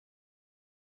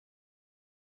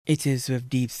It is with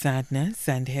deep sadness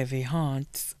and heavy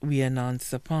hearts we announce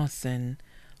the passing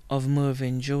of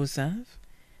Mervyn Joseph.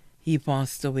 He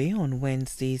passed away on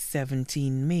Wednesday,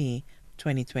 17 May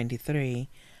 2023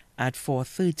 at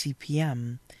 4:30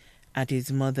 p.m. at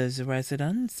his mother's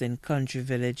residence in Country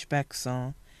Village,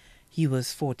 Bexar. He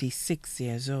was 46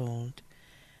 years old.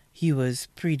 He was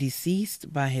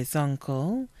predeceased by his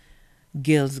uncle,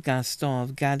 Gilles Gaston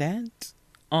of Gadet,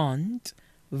 aunt,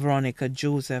 Veronica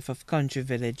Joseph of Country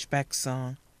Village,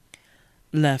 Bexar.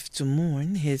 Left to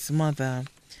mourn his mother,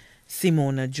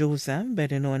 Simona Joseph,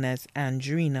 better known as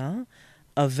Andrina,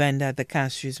 a vendor at the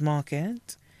Castries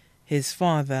Market. His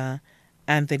father,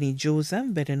 Anthony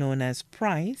Joseph, better known as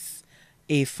Price,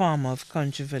 a farmer of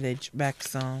Country Village,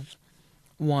 Bexar.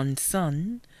 One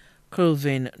son,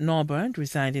 Kelvin Norbert,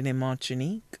 residing in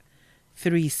Martinique.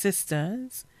 Three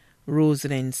sisters,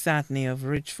 Rosalind Satney of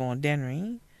Richford,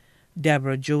 Dennery.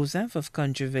 Deborah Joseph of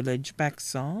Country Village,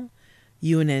 Bexar.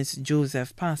 Eunice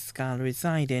Joseph Pascal,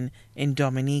 residing in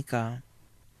Dominica.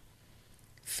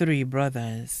 Three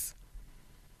brothers,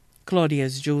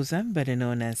 Claudius Joseph, better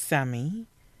known as Sammy.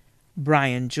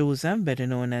 Brian Joseph, better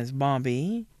known as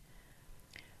Bobby.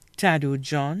 Tadu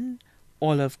John,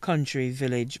 all of Country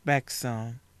Village,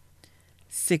 Bexar.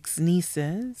 Six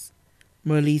nieces,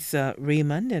 Merlisa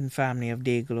Raymond and family of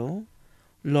Dayglow.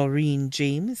 Laureen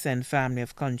James and family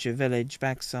of Country Village,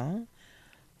 Bexar.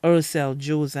 Ursel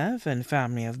Joseph and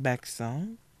family of Bexar.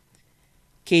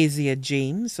 Kezia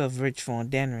James of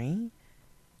Richford, Dennery.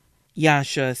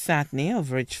 Yasha Satney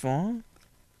of Richford.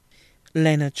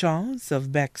 Lena Charles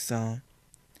of Bexar.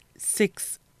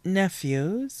 Six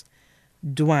nephews,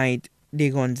 Dwight de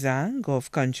Gonzague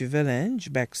of Country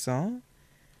Village, Bexar.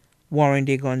 Warren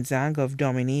de Gonzague of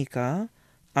Dominica.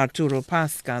 Arturo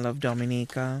Pascal of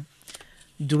Dominica.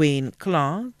 Dwayne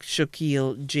Clark,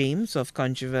 Shaquille James of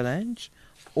Country Village,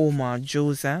 Omar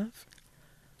Joseph.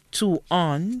 Two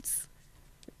aunts,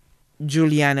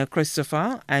 Juliana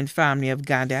Christopher and family of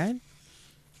Gaddad.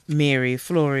 Mary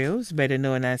Florios, better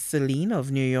known as Celine of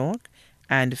New York,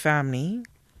 and family.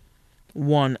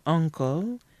 One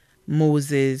uncle,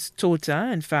 Moses Tota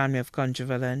and family of Country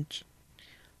Village.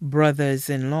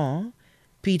 Brothers-in-law,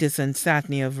 Peterson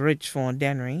Satney of Richford,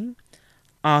 Dennery.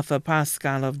 Arthur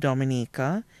Pascal of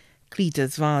Dominica,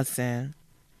 Cletus Varsen.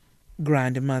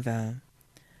 Grandmother,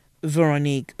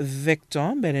 Veronique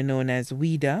Victor, better known as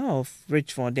Ouida of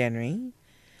Richford, Dennery.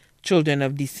 Children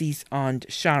of deceased aunt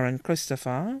Sharon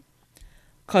Christopher.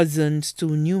 Cousins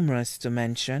too numerous to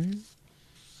mention.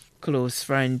 Close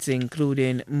friends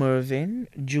including Mervyn,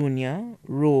 Jr.,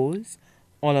 Rose,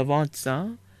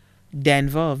 Olivanza,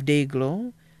 Denver of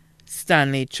Dayglow,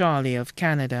 Stanley Charlie of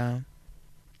Canada.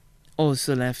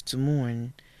 Also left to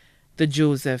mourn, the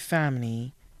Joseph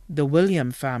family, the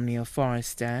William family of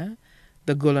Forrester,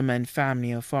 the Gulliman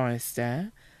family of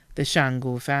Forrester, the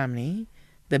Shango family,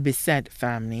 the Bissett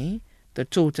family, the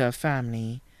Tota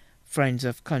family, friends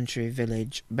of Country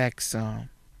Village, Bexar.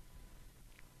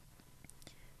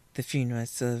 The funeral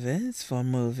service for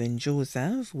Mervyn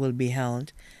Joseph will be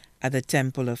held at the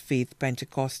Temple of Faith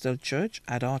Pentecostal Church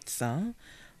at Otsa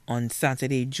on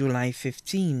Saturday, July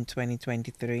 15,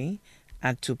 2023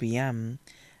 at 2 p.m.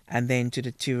 and then to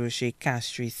the Tiroche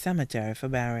Castries Cemetery for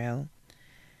burial.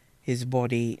 His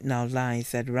body now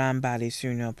lies at Rambally's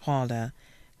Funeral Parlor,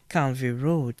 Calvary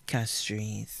Road,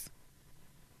 Castries.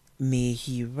 May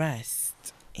he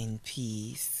rest in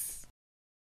peace.